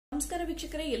ನಮಸ್ಕಾರ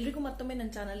ವೀಕ್ಷಕರೇ, ಎಲ್ರಿಗೂ ಮತ್ತೊಮ್ಮೆ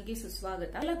ನನ್ನ ಚಾನಲ್ಗೆ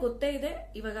ಸುಸ್ವಾಗತ. ಎಲ್ಲ ಗೊತ್ತೇ ಇದೆ,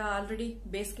 ಇವಾಗ ಆಲ್ರೆಡಿ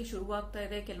ಬೇಸಿಗೆ ಶುರುವಾಗ್ತಾ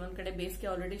ಇದೆ. ಕೆಲವೊಂದ್ ಕಡೆ ಬೇಸಿಗೆ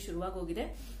ಆಲ್ರೆಡಿ ಶುರುವಾಗಿ ಹೋಗಿದೆ.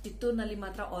 ಚಿತ್ತೂರಿನಲ್ಲಿ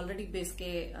ಮಾತ್ರ ಆಲ್ರೆಡಿ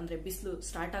ಬೇಸಿಗೆ ಅಂದ್ರೆ ಬಿಸಿಲು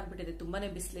ಸ್ಟಾರ್ಟ್ ಆಗ್ಬಿಟ್ಟಿದೆ. ತುಂಬಾನೇ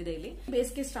ಬಿಸಿಲಿದೆ ಇಲ್ಲಿ.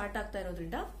 ಬೇಸಿಗೆ ಸ್ಟಾರ್ಟ್ ಆಗ್ತಾ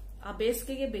ಇರೋದ್ರಿಂದ ಆ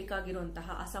ಬೇಸಿಗೆಗೆ ಬೇಕಾಗಿರುವಂತಹ,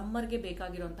 ಆ ಸಮ್ಮರ್ಗೆ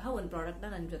ಬೇಕಾಗಿರುವಂತಹ ಒಂದು ಪ್ರಾಡಕ್ಟ್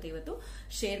ನ ನನ್ನ ಜೊತೆ ಇವತ್ತು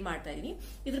ಶೇರ್ ಮಾಡ್ತಾ ಇದೀನಿ.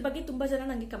 ಇದ್ರ ಬಗ್ಗೆ ತುಂಬಾ ಜನ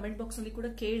ನಂಗೆ ಕಮೆಂಟ್ ಬಾಕ್ಸ್ ನಲ್ಲಿ ಕೂಡ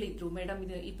ಕೇಳಿದ್ರು, ಮೇಡಮ್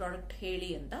ಈ ಪ್ರಾಡಕ್ಟ್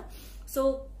ಹೇಳಿ ಅಂತ. ಸೊ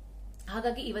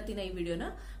ಹಾಗಾಗಿ ಇವತ್ತಿನ ಈ ವಿಡಿಯೋನ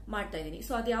ಮಾಡ್ತಾ ಇದೀನಿ.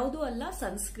 ಸೊ ಅದ್ಯಾವುದು ಅಲ್ಲ,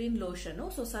 sunscreen lotion.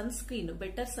 So sunscreen,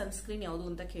 better sunscreen ಯಾವುದು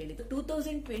ಅಂತ ಕೇಳಿದ್ರು.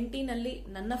 2020 ನಲ್ಲಿ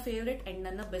ನನ್ನ ಫೇವರೇಟ್ ಅಂಡ್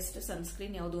ನನ್ನ ಬೆಸ್ಟ್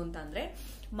ಸನ್ಸ್ಕ್ರೀನ್ ಯಾವುದು ಅಂತ ಅಂದ್ರೆ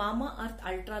Mamaearth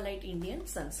ultra light Indian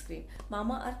sunscreen.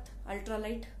 Mamaearth ultra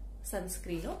light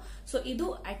sunscreen. So ಇದು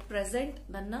ಅಟ್ ಪ್ರೆಸೆಂಟ್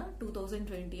ನನ್ನ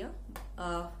 2020ಯ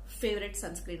ಫೇವರೇಟ್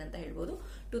ಸನ್ಸ್ಕ್ರೀನ್ ಅಂತ ಹೇಳ್ಬೋದು.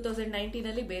 2019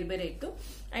 ನಲ್ಲಿ ಬೇರೆ ಬೇರೆ ಇತ್ತು.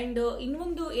 ಅಂಡ್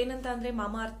ಇನ್ನೊಂದು ಏನಂತ ಅಂದ್ರೆ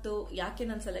ಮಾಮಾಅರ್ತ್ ಯಾಕೆ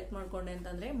ನಾನು ಸೆಲೆಕ್ಟ್ ಮಾಡ್ಕೊಂಡೆ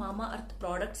ಅಂತಂದ್ರೆ, ಮಾಮಾಅರ್ತ್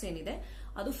ಪ್ರಾಡಕ್ಟ್ಸ್ ಏನಿದೆ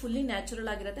ಅದು ಫುಲ್ಲಿ ನ್ಯಾಚುರಲ್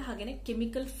ಆಗಿರುತ್ತೆ, ಹಾಗೇನೆ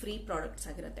ಕೆಮಿಕಲ್ ಫ್ರೀ ಪ್ರಾಡಕ್ಟ್ಸ್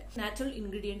ಆಗಿರುತ್ತೆ. ನ್ಯಾಚುರಲ್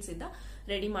ಇಂಗ್ರೀಡಿಯೆಂಟ್ಸ್ ಇಂದ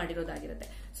ರೆಡಿ ಮಾಡಿರೋದಾಗಿರುತ್ತೆ.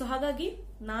 ಸೊ ಹಾಗಾಗಿ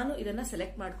ನಾನು ಇದನ್ನ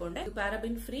ಸೆಲೆಕ್ಟ್ ಮಾಡ್ಕೊಂಡೆ.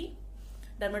 ಪ್ಯಾರಾಬಿನ್ ಫ್ರೀ,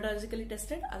 ಡರ್ಮಟಾಲಜಿಕಲಿ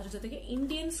ಟೆಸ್ಟೆಡ್, ಅದ್ರ ಜೊತೆಗೆ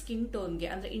ಇಂಡಿಯನ್ ಸ್ಕಿನ್ ಟೋನ್ಗೆ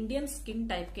ಅಂದ್ರೆ ಇಂಡಿಯನ್ ಸ್ಕಿನ್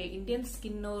ಟೈಪ್ಗೆ, ಇಂಡಿಯನ್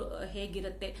ಸ್ಕಿನ್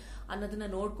ಹೇಗಿರುತ್ತೆ ಅನ್ನೋದನ್ನ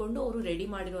ನೋಡ್ಕೊಂಡು ಅವರು ರೆಡಿ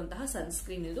ಮಾಡಿರುವಂತಹ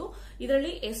ಸನ್ಸ್ಕ್ರೀನ್ ಇದು.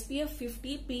 ಇದರಲ್ಲಿ SPF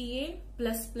 50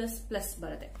 PA+++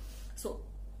 ಬರುತ್ತೆ. ಸೊ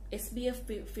SPF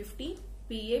 50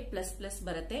 PA++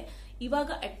 ಬರುತ್ತೆ. ಇವಾಗ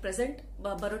ಅಟ್ ಪ್ರೆಸೆಂಟ್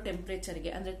ಬರೋ ಟೆಂಪರೇಚರ್ಗೆ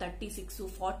ಅಂದ್ರೆ 36,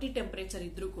 40 ಟೆಂಪರೇಚರ್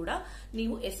ಇದ್ರೂ ಕೂಡ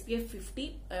ನೀವು SPF 50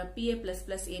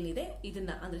 PA++ ಏನಿದೆ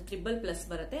ಇದನ್ನ ಅಂದ್ರೆ ++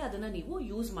 ಬರುತ್ತೆ, ಅದನ್ನ ನೀವು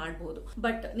ಯೂಸ್ ಮಾಡಬಹುದು.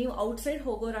 ಬಟ್ ನೀವು ಔಟ್ಸೈಡ್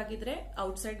ಹೋಗೋರಾಗಿದ್ರೆ,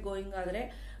 ಔಟ್ಸೈಡ್ ಗೋಯಿಂಗ್ ಆದ್ರೆ,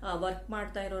 ವರ್ಕ್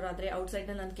ಮಾಡ್ತಾ ಇರೋರಾದ್ರೆ, ಔಟ್ಸೈಡ್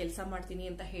ನಲ್ಲಿ ನಾನು ಕೆಲಸ ಮಾಡ್ತೀನಿ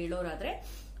ಅಂತ ಹೇಳೋರಾದ್ರೆ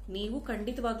ನೀವು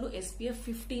ಖಂಡಿತವಾಗ್ಲೂ SPF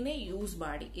 50ನೇ ಯೂಸ್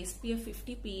ಮಾಡಿ. SPF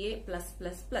 50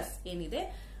 PA+++ ಏನಿದೆ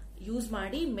ಯೂಸ್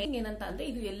ಮಾಡಿ. ಮೇನ್ ಏನಂತ ಅಂದ್ರೆ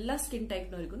ಇದು ಎಲ್ಲಾ ಸ್ಕಿನ್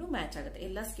ಟೈಪ್ನವರಿಗೂ ಮ್ಯಾಚ್ ಆಗುತ್ತೆ,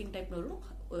 ಎಲ್ಲಾ ಸ್ಕಿನ್ ಟೈಪ್ನವರು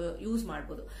ಯೂಸ್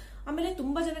ಮಾಡಬಹುದು. ಆಮೇಲೆ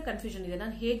ತುಂಬಾ ಜನ ಕನ್ಫ್ಯೂಷನ್ ಇದೆ,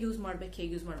 ನಾನು ಹೇಗೆ ಯೂಸ್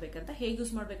ಮಾಡ್ಬೇಕಂತ. ಹೇಗೆ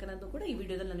ಯೂಸ್ ಮಾಡ್ಬೇಕನ್ನೋದು ಕೂಡ ಈ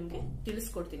ವಿಡಿಯೋದಲ್ಲಿ ನಾನು ನಿಮಗೆ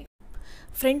ತಿಳಿಸ್ಕೊಡ್ತೀನಿ.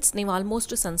 ಫ್ರೆಂಡ್ಸ್, ನೀವು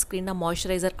ಆಲ್ಮೋಸ್ಟ್ ಸನ್ಸ್ಕ್ರೀನ್ನ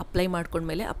ಮಾಯ್ಶ್ಚರೈಸರ್ ಅಪ್ಲೈ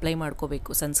ಮಾಡ್ಕೊಂಡ್ಮೇಲೆ ಅಪ್ಲೈ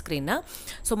ಮಾಡ್ಕೋಬೇಕು ಸನ್ಸ್ಕ್ರೀನ್ನ.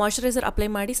 ಸೊ ಮಾಯ್ಶ್ಚರೈಸರ್ ಅಪ್ಲೈ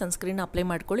ಮಾಡಿ ಸನ್ಸ್ಕ್ರೀನ್ನ ಅಪ್ಲೈ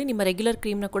ಮಾಡ್ಕೊಳ್ಳಿ. ನಿಮ್ಮ ರೆಗ್ಯುಲರ್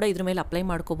ಕ್ರೀಮ್ನ ಕೂಡ ಇದ್ರ ಮೇಲೆ ಅಪ್ಲೈ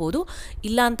ಮಾಡ್ಕೋಬಹುದು.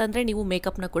 ಇಲ್ಲ ಅಂತಂದರೆ ನೀವು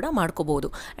ಮೇಕಪ್ನ ಕೂಡ ಮಾಡ್ಕೋಬಹುದು.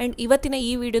 ಆ್ಯಂಡ್ ಇವತ್ತಿನ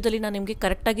ಈ ವಿಡಿಯೋದಲ್ಲಿ ನಾನು ನಿಮಗೆ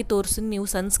ಕರೆಕ್ಟಾಗಿ ತೋರಿಸಿ ನೀವು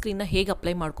ಸನ್ಸ್ಕ್ರೀನ್ನ ಹೇಗೆ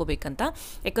ಅಪ್ಲೈ ಮಾಡ್ಕೋಬೇಕಂತ.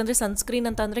 ಯಾಕಂದರೆ ಸನ್ಸ್ಕ್ರೀನ್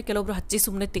ಅಂತ ಅಂದರೆ ಕೆಲವೊಬ್ರು ಹಚ್ಚಿ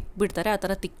ಸುಮ್ಮನೆ ತಿಕ್ಬಿಡ್ತಾರೆ, ಆ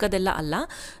ಥರ ತಿಕ್ಕದೆಲ್ಲ ಅಲ್ಲ.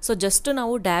 ಸೊ ಜಸ್ಟ್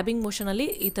ನಾವು ಡ್ಯಾಬಿಂಗ್ ಮೋಷನಲ್ಲಿ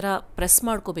ಈ ಥರ ಪ್ರೆಸ್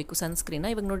ಮಾಡ್ಕೋಬೇಕು ಸನ್ಸ್ಕ್ರೀನ್ನ.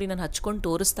 ಇವಾಗ ನೋಡಿ ನಾನು ಹಚ್ಕೊಂಡು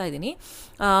ತೋರಿಸ್ತಾ ಇದ್ದೀನಿ.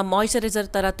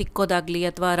 ಮಾಯ್ಶ್ಚರೈಸರ್ ಥರ ತಿಕ್ಕೋದಾಗಲಿ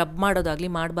ಅಥವಾ ರಬ್ ಮಾಡೋದಾಗಲಿ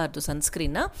ಮಾಡಬಾರ್ದು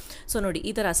ಸನ್ಸ್ಕ್ರೀನ್ನ. ಸೊ ನೋಡಿ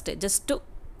ಈ ಥರ ಅಷ್ಟೇ, ಜಸ್ಟ್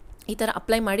ಈ ಥರ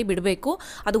ಅಪ್ಲೈ ಮಾಡಿ ಬಿಡಬೇಕು.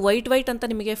 ಅದು ವೈಟ್ ಅಂತ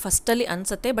ನಿಮಗೆ ಫಸ್ಟಲ್ಲಿ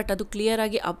ಅನಿಸುತ್ತೆ, ಬಟ್ ಅದು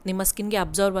ಕ್ಲಿಯರಾಗಿ ನಿಮ್ಮ ಸ್ಕಿನ್ಗೆ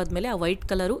ಅಬ್ಸರ್ವ್ ಆದಮೇಲೆ ಆ ವೈಟ್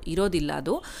ಕಲರು ಇರೋದಿಲ್ಲ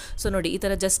ಅದು. ಸೊ ನೋಡಿ ಈ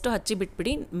ಥರ ಜಸ್ಟ್ ಹಚ್ಚಿ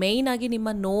ಬಿಟ್ಬಿಡಿ. ಮೇಯ್ನಾಗಿ ನಿಮ್ಮ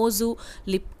ನೋಸು,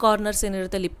 ಲಿಪ್ ಕಾರ್ನರ್ಸ್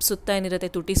ಏನಿರುತ್ತೆ, ಲಿಪ್ ಸುತ್ತ ಏನಿರುತ್ತೆ,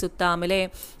 ತುಟಿ ಸುತ್ತ, ಆಮೇಲೆ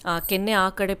ಕೆನ್ನೆ ಆ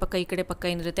ಕಡೆ ಪಕ್ಕ ಈ ಕಡೆ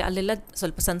ಪಕ್ಕ ಏನಿರುತ್ತೆ ಅಲ್ಲೆಲ್ಲ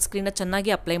ಸ್ವಲ್ಪ ಸನ್ಸ್ಕ್ರೀನ್ನ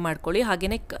ಚೆನ್ನಾಗಿ ಅಪ್ಲೈ ಮಾಡ್ಕೊಳ್ಳಿ.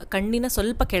 ಹಾಗೆಯೇ ಕಣ್ಣಿನ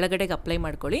ಸ್ವಲ್ಪ ಕೆಳಗಡೆಗೆ ಅಪ್ಲೈ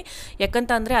ಮಾಡ್ಕೊಳ್ಳಿ.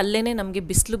 ಯಾಕಂತ ಅಂದರೆ ಅಲ್ಲೇ ನಮಗೆ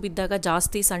ಬಿಸಿಲು ಬಿದ್ದಾಗ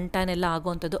ಜಾಸ್ತಿ ಸನ್ ಟ್ಯಾನ್ ಎಲ್ಲ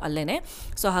ಆಗೋವಂಥದ್ದು ಅಲ್ಲೇ.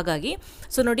 ಸೊ ಹಾಗಾಗಿ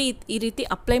ನೋಡಿ ಈ ರೀತಿ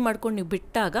ಅಪ್ಲೈ ಮಾಡ್ಕೊಂಡು ನೀವು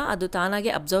ಬಿಟ್ಟಾಗ ಅದು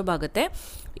ತಾನಾಗೆ ಅಬ್ಸರ್ವ್ ಆಗುತ್ತೆ.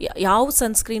 ಯಾವ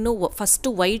ಸನ್ಸ್ಕ್ರೀನು ಫಸ್ಟು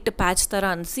ವೈಟ್ ಪ್ಯಾಚ್ ಥರ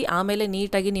ಅನಿಸಿ ಆಮೇಲೆ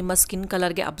ನೀಟಾಗಿ ನಿಮ್ಮ ಸ್ಕಿನ್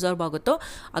ಕಲರ್ಗೆ ಅಬ್ಸರ್ವ್ ಆಗುತ್ತೋ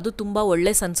ಅದು ತುಂಬ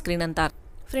ಒಳ್ಳೆ ಸನ್ಸ್ಕ್ರೀನ್ ಅಂತ.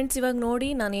 ಫ್ರೆಂಡ್ಸ್, ಇವಾಗ ನೋಡಿ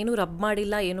ನಾನೇನು ರಬ್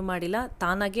ಮಾಡಿಲ್ಲ, ಏನು ಮಾಡಿಲ್ಲ,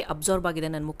 ತಾನಾಗೆ ಅಬ್ಸರ್ವ್ ಆಗಿದೆ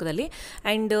ನನ್ನ ಮುಖದಲ್ಲಿ.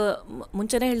 ಆ್ಯಂಡ್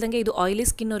ಮುಂಚೆನೇ ಹೇಳ್ದಂಗೆ ಇದು ಆಯಿಲಿ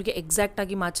ಸ್ಕಿನ್ನವ್ರಿಗೆ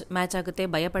ಎಕ್ಸಾಕ್ಟಾಗಿ ಮ್ಯಾಚ್ ಆಗುತ್ತೆ,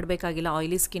 ಭಯ ಪಡಬೇಕಾಗಿಲ್ಲ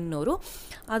ಆಯಿಲಿ ಸ್ಕಿನ್ನವರು.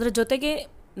 ಅದರ ಜೊತೆಗೆ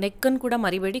ನೆಕ್ಕನ್ನು ಕೂಡ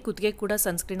ಮರಿಬೇಡಿ, ಕುತ್ತಿಗೆ ಕೂಡ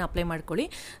ಸನ್ಸ್ಕ್ರೀನ್ ಅಪ್ಲೈ ಮಾಡ್ಕೊಳ್ಳಿ.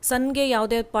 ಸನ್ಗೆ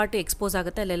ಯಾವುದೇ ಪಾರ್ಟ್ ಎಕ್ಸ್ಪೋಸ್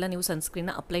ಆಗುತ್ತೆ ಅಲ್ಲೆಲ್ಲ ನೀವು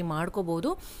ಸನ್ಸ್ಕ್ರೀನ್ನ ಅಪ್ಲೈ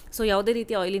ಮಾಡ್ಕೋಬೋದು. ಸೊ ಯಾವುದೇ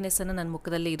ರೀತಿ ಆಯಿಲಿನೆಸ್ಸನ್ನು ನನ್ನ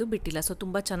ಮುಖದಲ್ಲಿ ಇದು ಬಿಟ್ಟಿಲ್ಲ. ಸೊ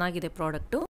ತುಂಬ ಚೆನ್ನಾಗಿದೆ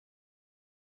ಪ್ರಾಡಕ್ಟು.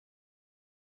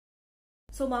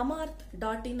 ಸೊ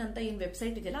mamaearth.in ಅಂತ ಏನು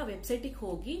ವೆಬ್ಸೈಟ್ ಇದೆಯಲ್ಲ, ಆ ವೆಬ್ಸೈಟಿಗೆ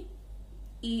ಹೋಗಿ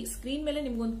ಈ ಸ್ಕ್ರೀನ್ ಮೇಲೆ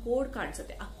ನಿಮ್ಗೊಂದು ಕೋಡ್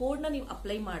ಕಾಣಿಸುತ್ತೆ. ಆ ಕೋಡ್ನ ನೀವು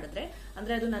ಅಪ್ಲೈ ಮಾಡಿದ್ರೆ,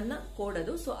 ಅಂದ್ರೆ ಅದು ನನ್ನ ಕೋಡ್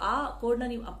ಅದು. ಸೊ ಆ ಕೋಡ್ನ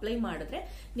ನೀವು ಅಪ್ಲೈ ಮಾಡಿದ್ರೆ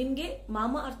ನಿಮ್ಗೆ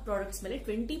ಮಾಮಾಅರ್ತ್ ಪ್ರಾಡಕ್ಟ್ಸ್ ಮೇಲೆ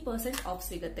 20% ಆಫ್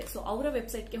ಸಿಗುತ್ತೆ. ಸೊ ಅವರ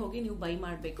ವೆಬ್ಸೈಟ್ಗೆ ಹೋಗಿ ನೀವು ಬೈ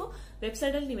ಮಾಡಬೇಕು.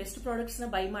 ವೆಬ್ಸೈಟ್ ಅಲ್ಲಿ ನೀವು ಎಷ್ಟು ಪ್ರಾಡಕ್ಟ್ಸ್ ನ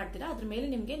ಬೈ ಮಾಡ್ತೀರಾ ಅದ್ರ ಮೇಲೆ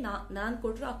ನಿಮ್ಗೆ ನಾನ್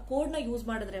ಕೊಟ್ಟರು ಆ ಕೋಡ್ ನ ಯೂಸ್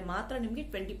ಮಾಡಿದ್ರೆ ಮಾತ್ರ ನಿಮ್ಗೆ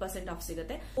 20% ಆಫ್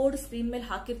ಸಿಗುತ್ತೆ. ಕೋಡ್ ಸ್ಕ್ರೀನ್ ಮೇಲೆ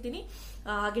ಹಾಕಿರ್ತೀನಿ,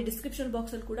 ಹಾಗೆ ಡಿಸ್ಕ್ರಿಪ್ಷನ್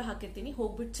ಬಾಕ್ಸ್ ಅಲ್ಲಿ ಕೂಡ ಹಾಕಿರ್ತೀನಿ.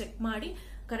 ಹೋಗ್ಬಿಟ್ಟು ಚೆಕ್ ಮಾಡಿ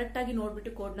ಕರೆಕ್ಟ್ ಆಗಿ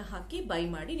ನೋಡ್ಬಿಟ್ಟು ಕೋಡ್ನ ಹಾಕಿ ಬೈ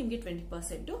ಮಾಡಿ, ನಿಮ್ಗೆ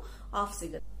 20% ಆಫ್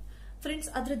ಸಿಗುತ್ತೆ. ಫ್ರೆಂಡ್ಸ್,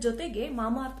 ಅದ್ರ ಜೊತೆಗೆ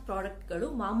ಮಾಮಾಅರ್ತ್ ಪ್ರಾಡಕ್ಟ್ಗಳು,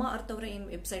 ಮಾಮಾಅರ್ತ್ ಅವರ ಏನು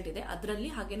ವೆಬ್ಸೈಟ್ ಇದೆ ಅದರಲ್ಲಿ,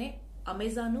 ಹಾಗೇನೆ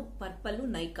ಅಮೆಜಾನ್, ಪರ್ಪಲ್,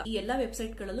 ನೈಕಾ ಈ ಎಲ್ಲಾ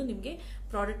ವೆಬ್ಸೈಟ್ ಗಳಲ್ಲೂ ನಿಮ್ಗೆ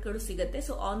ಪ್ರಾಡಕ್ಟ್ ಗಳು ಸಿಗುತ್ತೆ.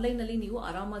 ಸೊ ಆನ್ಲೈನ್ ನಲ್ಲಿ ನೀವು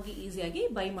ಆರಾಮಾಗಿ ಈಸಿಯಾಗಿ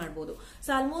ಬೈ ಮಾಡಬಹುದು.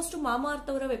 ಸೊ ಆಲ್ಮೋಸ್ಟ್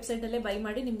ಮಾಮಾಅರ್ತ್ ಅವರ ವೆಬ್ಸೈಟ್ ಅಲ್ಲೇ ಬೈ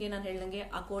ಮಾಡಿ ನಿಮ್ಗೆ ನಾನು ಹೇಳ್ದಂಗೆ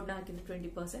ಆ ಕೋಡ್ ನ ಹಾಕಿದ್ರೆ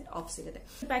 20% ಆಫ್ ಸಿಗುತ್ತೆ.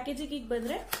 ಪ್ಯಾಕೇಜಿಂಗ್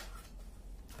ಬಂದ್ರೆ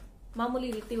ಮಾಮೂಲಿ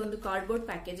ರೀತಿ ಒಂದು ಕಾರ್ಡ್ಬೋರ್ಡ್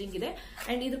ಪ್ಯಾಕೇಜಿಂಗ್ ಇದೆ.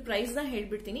 ಅಂಡ್ ಇದ್ರ ಪ್ರೈಸ್ ನ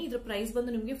ಹೇಳ್ಬಿಡ್ತೀನಿ. ಇದ್ರ ಪ್ರೈಸ್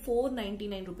ಬಂದು ನಿಮಗೆ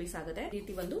 499 ರೂಪೀಸ್ ಆಗುತ್ತೆ. ಈ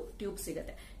ರೀತಿ ಒಂದು ಟ್ಯೂಬ್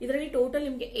ಸಿಗುತ್ತೆ. ಇದರಲ್ಲಿ ಟೋಟಲ್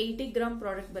ನಿಮಗೆ 80 ಗ್ರಾಮ್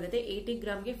ಪ್ರಾಡಕ್ಟ್ ಬರುತ್ತೆ. 80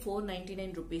 ಗ್ರಾಮ್ಗೆ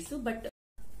 499 ರೂಪೀಸ್. ಬಟ್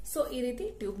ಸೊ ಈ ರೀತಿ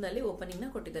ಟ್ಯೂಬ್ ನಲ್ಲಿ ಓಪನಿಂಗ್ ನ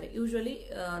ಕೊಟ್ಟಿದ್ದಾರೆ. ಯೂಶುವಲಿ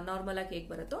ನಾರ್ಮಲ್ ಆಗಿ ಹೇಗೆ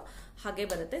ಬರುತ್ತೋ ಹಾಗೆ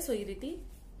ಬರುತ್ತೆ. ಸೊ ಈ ರೀತಿ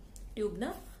ಟ್ಯೂಬ್ ನ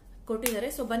ಕೊಟ್ಟಿದ್ದಾರೆ.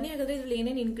 ಸೊ ಬನ್ನಿ ಹಾಗಾದ್ರೆ ಇದ್ರಲ್ಲಿ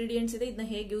ಏನೇನು ಇಂಗ್ರೀಡಿಯೆಂಟ್ಸ್ ಇದೆ, ಇದನ್ನ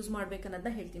ಹೇಗೆ ಯೂಸ್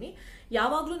ಮಾಡ್ಬೇಕನ್ನೋದನ್ನ ಹೇಳ್ತೀನಿ.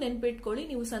 ಯಾವಾಗ್ಲೂ ನೆನ್ಪಿಟ್ಕೊಳ್ಳಿ,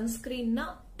 ನೀವು ಸನ್ಸ್ಕ್ರೀನ್ ನ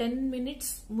 10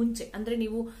 ಮಿನಿಟ್ಸ್ ಮುಂಚೆ, ಅಂದ್ರೆ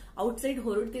ನೀವು ಔಟ್ಸೈಡ್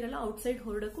ಹೊರಡ್ತಿರಲ್ಲ, ಔಟ್ಸೈಡ್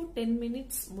ಹೊರಡಕ್ಕೂ 10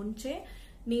 ಮಿನಿಟ್ಸ್ ಮುಂಚೆ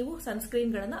ನೀವು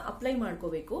ಸನ್ಸ್ಕ್ರೀನ್ ಗಳನ್ನ ಅಪ್ಲೈ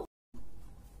ಮಾಡ್ಕೋಬೇಕು.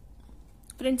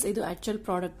 ಫ್ರೆಂಡ್ಸ್, ಇದು ಆಕ್ಚುಯಲ್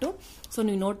ಪ್ರಾಡಕ್ಟ್. ಸೊ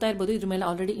ನೀವು ನೋಡ್ತಾ ಇರಬಹುದು, ಇದ್ರ ಮೇಲೆ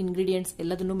ಆಲ್ರೆಡಿ ಇಂಗ್ರೀಡಿಯೆಂಟ್ಸ್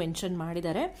ಎಲ್ಲದನ್ನು ಮೆನ್ಷನ್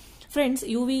ಮಾಡಿದ್ದಾರೆ. ಫ್ರೆಂಡ್ಸ್,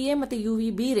 UVA ಮತ್ತೆ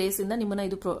UVB ರೇಸ್ ಇಂದ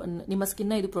ನಿಮ್ಮ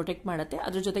ಸ್ಕಿನ್ ಇದು ಪ್ರೊಟೆಕ್ಟ್ ಮಾಡುತ್ತೆ.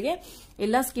 ಅದ್ರ ಜೊತೆಗೆ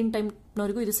ಎಲ್ಲಾ ಸ್ಕಿನ್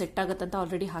ಟೈಮ್ನವರಿಗೂ ಇದು ಸೆಟ್ ಆಗುತ್ತೆ ಅಂತ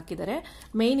ಆಲ್ರೆಡಿ ಹಾಕಿದ್ದಾರೆ.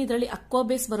 ಮೇನ್ ಇದರಲ್ಲಿ ಅಕ್ವಾ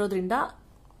ಬೇಸ್ ಬರೋದ್ರಿಂದ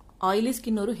ಆಯಿಲಿ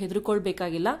ಸ್ಕಿನ್ ಅವರು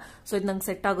ಹೆದರ್ಕೊಳ್ಬೇಕಾಗಿಲ್ಲ. ಸೊ ಇದು ನಂಗೆ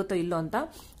ಸೆಟ್ ಆಗುತ್ತೋ ಇಲ್ಲೋ ಅಂತ.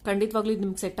 ಖಂಡಿತವಾಗ್ಲೂ ಇದು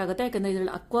ನಿಮ್ಗೆ ಸೆಟ್ ಆಗುತ್ತೆ, ಯಾಕಂದ್ರೆ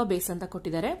ಇದರಲ್ಲಿ ಅಕ್ವಾ ಬೇಸ್ ಅಂತ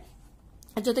ಕೊಟ್ಟಿದ್ದಾರೆ.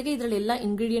 ಜೊತೆಗೆ ಇದರಲ್ಲಿ ಎಲ್ಲ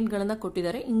ಇಂಗ್ರೀಡಿಯೆಂಟ್ ಗಳನ್ನ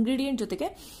ಕೊಟ್ಟಿದ್ದಾರೆ. ಇಂಗ್ರೀಡಿಯೆಂಟ್ ಜೊತೆಗೆ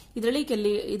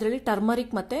ಇದರಲ್ಲಿ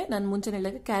ಟರ್ಮರಿಕ್ ಮತ್ತೆ ನಾನು ಮುಂಚೆ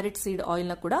ಹೇಳಿದಾಗ ಕ್ಯಾರೆಟ್ ಸೀಡ್ ಆಯಿಲ್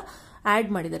ನ ಕೂಡ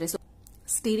ಆಡ್ ಮಾಡಿದ್ದಾರೆ. ಸೊ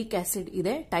ಸ್ಟೀರಿಕ್ ಆಸಿಡ್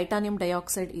ಇದೆ, ಟೈಟಾನಿಯಂ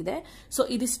ಡೈಆಕ್ಸೈಡ್ ಇದೆ. ಸೊ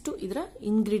ಇದಿಷ್ಟು ಇದರ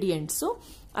ಇಂಗ್ರೀಡಿಯೆಂಟ್ಸ್.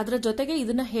 ಅದರ ಜೊತೆಗೆ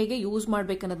ಇದನ್ನ ಹೇಗೆ ಯೂಸ್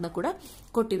ಮಾಡ್ಬೇಕನ್ನೋದನ್ನ ಕೂಡ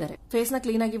ಕೊಟ್ಟಿದ್ದಾರೆ. ಫೇಸ್ ನ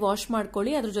ಕ್ಲೀನ್ ಆಗಿ ವಾಶ್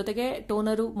ಮಾಡ್ಕೊಳ್ಳಿ. ಅದ್ರ ಜೊತೆಗೆ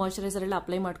ಟೋನರು, ಮಾಯಿಶ್ಚರೈಸರ್ ಎಲ್ಲ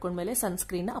ಅಪ್ಲೈ ಮಾಡ್ಕೊಂಡ್ಮೇಲೆ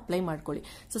ಸನ್ಸ್ಕ್ರೀನ್ ನ ಅಪ್ಲೈ ಮಾಡ್ಕೊಳ್ಳಿ.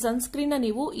 ಸೊ ಸನ್ಸ್ಕ್ರೀನ್ ನ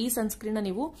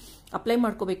ನೀವು ಅಪ್ಲೈ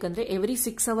ಮಾಡ್ಕೋಬೇಕಂದ್ರೆ ಎವ್ರಿ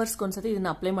 6 ಅವರ್ಸ್ ಒಂದ್ಸತಿ ಇದನ್ನ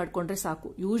ಅಪ್ಲೈ ಮಾಡ್ಕೊಂಡ್ರೆ ಸಾಕು.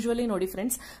 ಯೂಶುವಲಿ ನೋಡಿ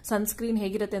ಫ್ರೆಂಡ್ಸ್, ಸನ್ಸ್ಕ್ರೀನ್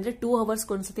ಹೇಗಿರುತ್ತೆ ಅಂದ್ರೆ 2 ಅವರ್ಸ್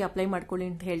ಒಂದ್ಸತಿ ಅಪ್ಲೈ ಮಾಡ್ಕೊಳ್ಳಿ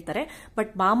ಅಂತ ಹೇಳ್ತಾರೆ.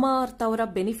 ಬಟ್ ಮಾಮಾಅರ್ತ್ ಅವರ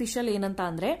ಬೆನಿಫಿಷಿಯಲ್ ಏನಂತ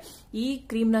ಅಂದ್ರೆ, ಈ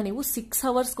ಕ್ರೀಮ್ ನ ನೀವು 6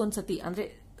 ಅವರ್ಸ್ ಒಂದ್ಸತಿ, ಅಂದ್ರೆ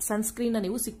ಸನ್ಸ್ಕ್ರೀನ್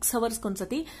ನೀವು 6 ಅವರ್ಸ್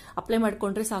ಒಂದ್ಸತಿ ಅಪ್ಲೈ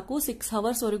ಮಾಡ್ಕೊಂಡ್ರೆ ಸಾಕು. 6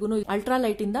 ಅವರ್ಸ್ ವರೆಗೂ ಅಲ್ಟ್ರಾ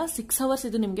ಲೈಟ್ ಇಂದ 6 ಅವರ್ಸ್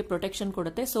ಇದು ನಿಮಗೆ ಪ್ರೊಟೆಕ್ಷನ್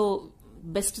ಕೊಡುತ್ತೆ. ಸೊ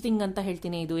ಬೆಸ್ಟ್ ಥಿಂಗ್ ಅಂತ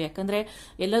ಹೇಳ್ತೀನಿ ಇದು. ಯಾಕಂದ್ರೆ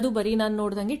ಎಲ್ಲದೂ ಬರೀ ನಾನು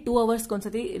ನೋಡ್ದಂಗೆ 2 ಅವರ್ಸ್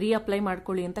ಒಂದ್ಸತಿ ಅಪ್ಲೈ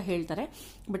ಮಾಡ್ಕೊಳ್ಳಿ ಅಂತ ಹೇಳ್ತಾರೆ.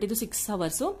 ಬಟ್ ಇದು 6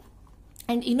 ಅವರ್ಸ್.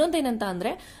 ಅಂಡ್ ಇನ್ನೊಂದೇನಂತ ಅಂದ್ರೆ,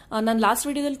 ನಾನು ಲಾಸ್ಟ್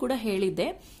ವಿಡಿಯೋದಲ್ಲಿ ಕೂಡ ಹೇಳಿದ್ದೆ,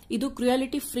 ಇದು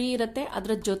ಕ್ರುಯಾಲಿಟಿ ಫ್ರೀ ಇರುತ್ತೆ.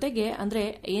 ಅದರ ಜೊತೆಗೆ ಅಂದ್ರೆ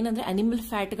ಏನಂದ್ರೆ ಅನಿಮಲ್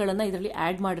ಫ್ಯಾಟ್ ಗಳನ್ನ ಇದರಲ್ಲಿ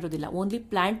add ಮಾಡಿರೋದಿಲ್ಲ. Only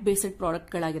plant based product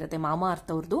ಗಳಾಗಿರುತ್ತೆ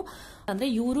Mamaearth ಅವ್ರದ್ದು. ಅಂದ್ರೆ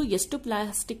ಇವರು ಎಷ್ಟು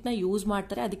ಪ್ಲಾಸ್ಟಿಕ್ ನ ಯೂಸ್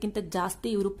ಮಾಡ್ತಾರೆ ಅದಕ್ಕಿಂತ ಜಾಸ್ತಿ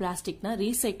ಇವರು ಪ್ಲಾಸ್ಟಿಕ್ ನ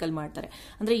ರೀಸೈಕಲ್ ಮಾಡ್ತಾರೆ.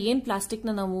 ಅಂದ್ರೆ ಏನ್ ಪ್ಲಾಸ್ಟಿಕ್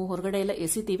ನ ನಾವು ಹೊರಗಡೆ ಎಲ್ಲ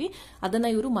ಎಸಿತೀವಿ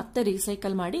ಅದನ್ನ ಇವರು ಮತ್ತೆ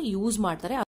ರೀಸೈಕಲ್ ಮಾಡಿ ಯೂಸ್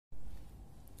ಮಾಡ್ತಾರೆ.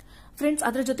 ಫ್ರೆಂಡ್ಸ್,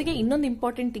 ಅದರ ಜೊತೆಗೆ ಇನ್ನೊಂದು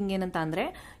ಇಂಪಾರ್ಟೆಂಟ್ ಥಿಂಗ್ ಏನಂತ ಅಂದ್ರೆ,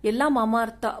 ಎಲ್ಲಾ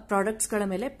ಮಾಮಾಅರ್ತ್ ಪ್ರಾಡಕ್ಟ್ಸ್ ಗಳ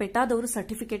ಮೇಲೆ ಪೆಟಾದವರು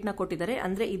ಸರ್ಟಿಫಿಕೇಟ್ ನ ಕೊಟ್ಟಿದ್ದಾರೆ.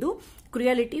 ಅಂದ್ರೆ ಇದು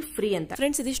ಕ್ರುಯಾಲಿಟಿ ಫ್ರೀ ಅಂತ.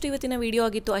 ಫ್ರೆಂಡ್ಸ್, ಇದಿಷ್ಟು ಇವತ್ತಿನ ವಿಡಿಯೋ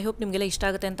ಆಗಿತ್ತು. ಐ ಹೋಪ್ ನಿಮಗೆಲ್ಲ ಇಷ್ಟ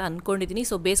ಆಗುತ್ತೆ ಅಂತ ಅನ್ಕೊಂಡಿದ್ದೀನಿ.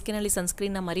 ಸೊ ಬೇಸಿಗೆನಲ್ಲಿ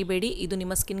ಸನ್ಸ್ಕ್ರೀನ್ ನ ಮರಿಬೇಡಿ. ಇದು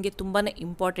ನಿಮ್ಮ ಸ್ಕಿನ್ಗೆ ತುಂಬಾನೇ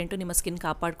ಇಂಪಾರ್ಟೆಂಟ್, ನಿಮ್ಮ skin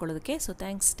ಕಾಪಾಡ್ಕೊಳ್ಳೋದಕ್ಕೆ. So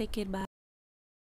thanks, take care, ಬಾಯ್.